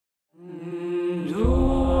The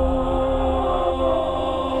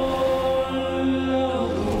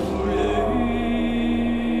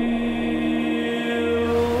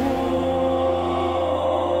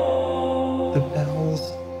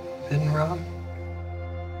bell's been rung.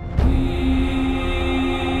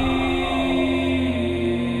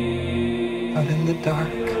 Out in the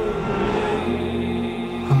dark,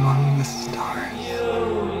 among the stars,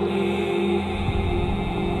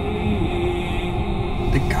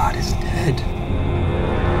 the god is dead.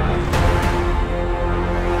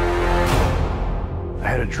 I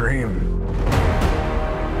had a dream.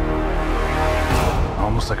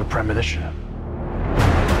 Almost like a premonition.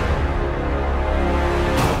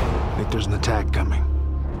 I think there's an attack coming.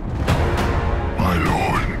 My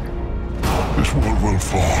lord, this world will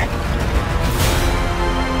fall.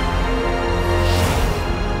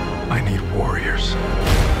 I need warriors.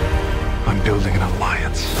 I'm building an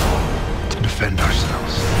alliance to defend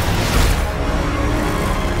ourselves.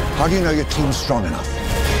 How do you know your team's strong enough?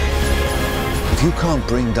 If you can't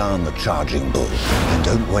bring down the charging bull, then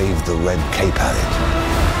don't wave the red cape at it.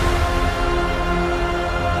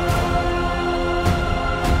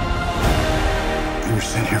 You were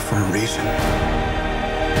sent here for a reason.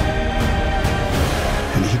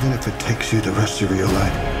 And even if it takes you the rest of your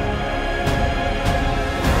life,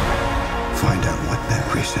 find out what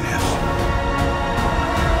that reason is.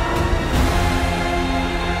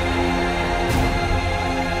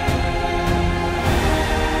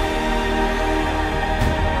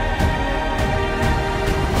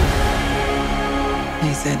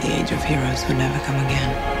 He said the age of heroes would never come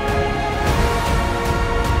again.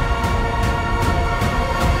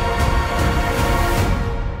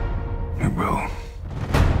 It will.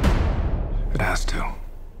 It has to.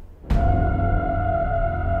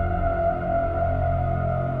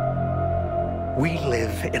 We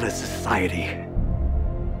live in a society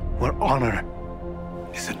where honor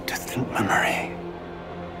is a distant memory.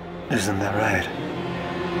 Isn't that right,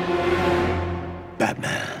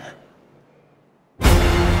 Batman?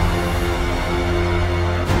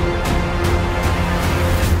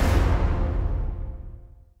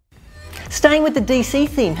 Staying with the DC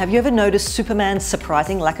theme, have you ever noticed Superman's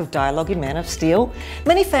surprising lack of dialogue in Man of Steel?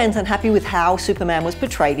 Many fans unhappy with how Superman was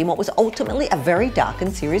portrayed in what was ultimately a very dark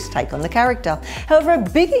and serious take on the character. However, a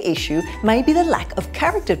bigger issue may be the lack of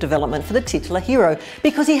character development for the titular hero,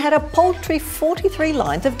 because he had a paltry 43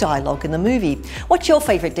 lines of dialogue in the movie. What's your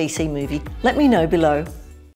favourite DC movie? Let me know below.